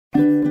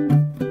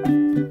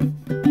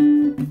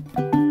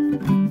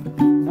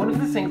One of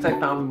the things I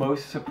found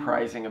most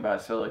surprising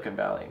about Silicon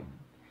Valley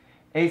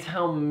is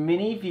how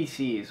many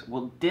VCs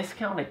will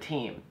discount a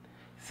team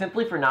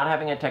simply for not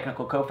having a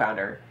technical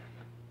co-founder,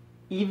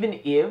 even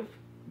if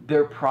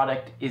their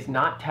product is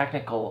not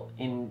technical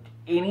in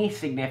any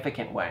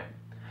significant way.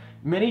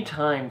 Many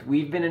times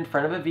we've been in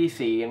front of a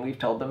VC and we've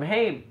told them,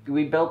 hey,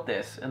 we built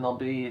this, and they'll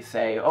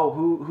say, oh,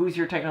 who's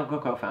your technical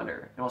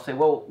co-founder? And we'll say,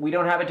 well, we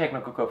don't have a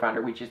technical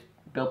co-founder, we just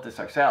built this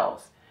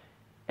ourselves.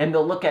 And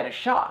they'll look at us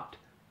shocked.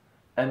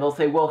 And they'll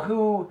say, well,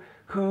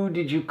 who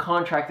did you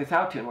contract this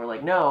out to? And we're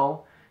like,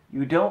 no,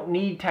 you don't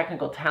need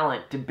technical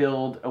talent to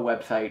build a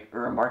website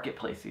or a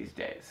marketplace these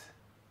days.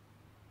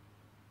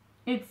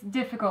 It's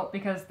difficult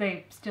because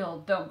they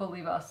still don't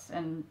believe us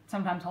and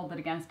sometimes hold it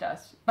against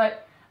us.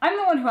 But I'm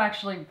the one who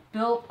actually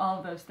built all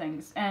of those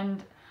things,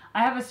 and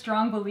I have a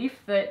strong belief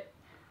that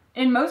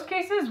in most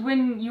cases,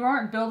 when you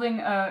aren't building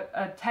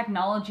a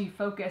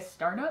technology-focused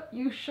startup,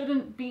 you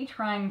shouldn't be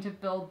trying to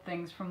build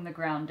things from the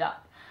ground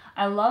up.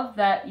 I love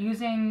that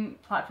using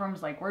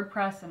platforms like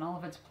WordPress and all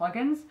of its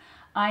plugins,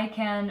 I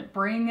can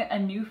bring a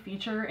new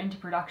feature into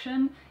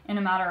production in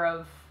a matter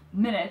of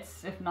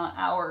minutes, if not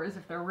hours,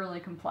 if they're really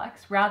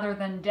complex, rather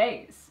than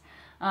days.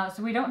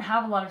 So we don't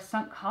have a lot of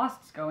sunk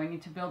costs going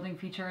into building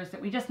features that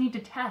we just need to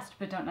test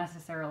but don't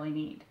necessarily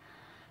need.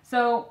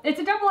 So it's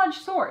a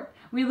double-edged sword.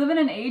 We live in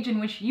an age in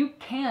which you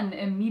can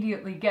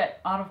immediately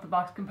get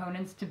out-of-the-box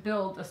components to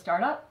build a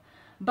startup,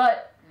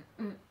 but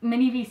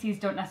many VCs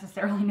don't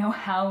necessarily know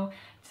how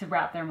to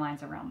wrap their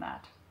minds around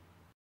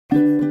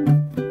that.